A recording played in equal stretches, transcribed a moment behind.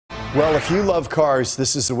Well, if you love cars,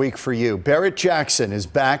 this is the week for you. Barrett-Jackson is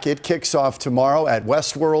back. It kicks off tomorrow at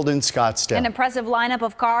Westworld in Scottsdale. An impressive lineup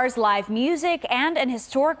of cars, live music, and an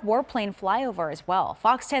historic warplane flyover as well.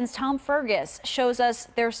 Fox 10's Tom Fergus shows us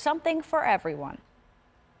there's something for everyone.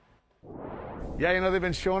 Yeah, you know, they've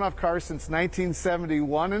been showing off cars since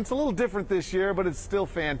 1971, and it's a little different this year, but it's still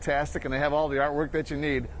fantastic, and they have all the artwork that you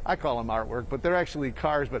need. I call them artwork, but they're actually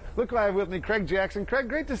cars. But look who I have with me, Craig Jackson. Craig,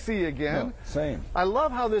 great to see you again. Yeah, same. I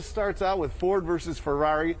love how this starts out with Ford versus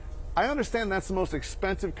Ferrari. I understand that's the most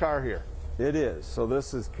expensive car here. It is. So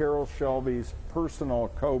this is Carroll Shelby's personal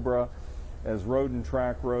Cobra. As Road and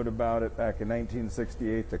Track wrote about it back in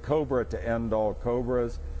 1968, the Cobra to end all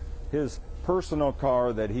Cobras. His personal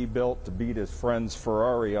car that he built to beat his friend's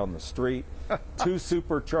Ferrari on the street. 2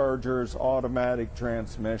 superchargers, automatic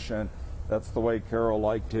transmission. That's the way Carroll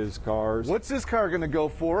liked his cars. What's this car going to go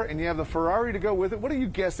for? And you have the Ferrari to go with it. What are you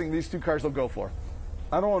guessing these 2 cars will go for?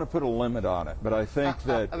 I don't want to put a limit on it, but I think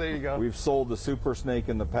that there you go. We've sold the Super Snake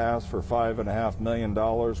in the past for $5.5 million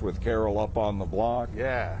with Carroll up on the block.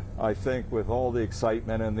 Yeah. I think with all the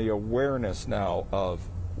excitement and the awareness now of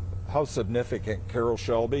how significant Carroll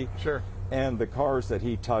Shelby and the cars that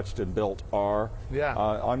he touched and built are. Yeah.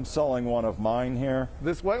 I'm selling one of mine here.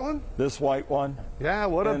 This white one? This white one. Yeah,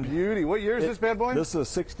 what a beauty. What year is this bad boy? This is a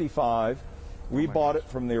 65. We bought it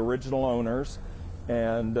from the original owners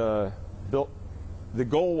and built. The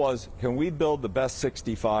goal was, can we build the best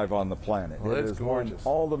 65 on the planet? Well, it has won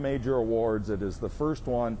all the major awards. It is the first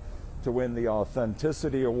one to win the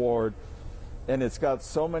Authenticity Award. And it's got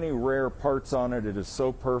so many rare parts on it. It is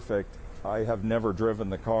so perfect. I have never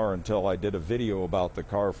driven the car until I did a video about the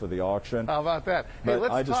car for the auction. How about that? Hey,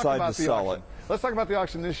 but I decided to sell it. Let's talk about the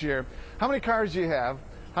auction this year. How many cars do you have?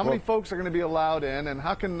 How many folks are going to be allowed in, and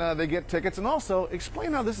how can they get tickets? And also,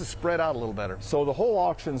 explain how this is spread out a little better. So the whole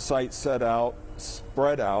auction site spread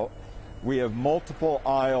out. We have multiple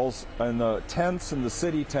aisles, and the tents in the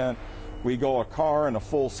city tent, we go a car and a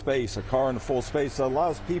full space, a car and a full space. That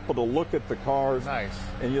allows people to look at the cars. Nice.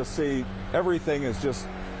 And you'll see everything is just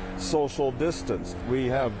social distanced. We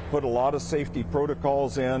have put a lot of safety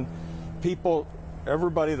protocols in.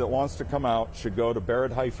 Everybody that wants to come out should go to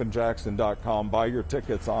Barrett-Jackson.com, buy your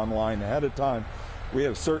tickets online ahead of time. We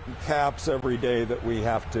have certain caps every day that we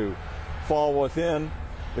have to fall within.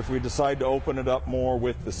 If we decide to open it up more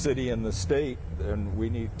with the city and the state, then we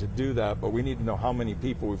need to do that, but we need to know how many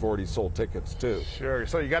people we've already sold tickets to. Sure,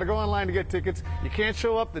 so you got to go online to get tickets. You can't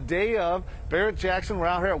show up the day of. Barrett-Jackson, we're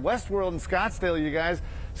out here at Westworld in Scottsdale, you guys.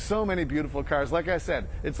 So many beautiful cars. Like I said,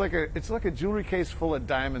 it's like a jewelry case full of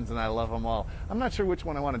diamonds, and I love them all. I'm not sure which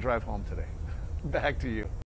one I want to drive home today. Back to you.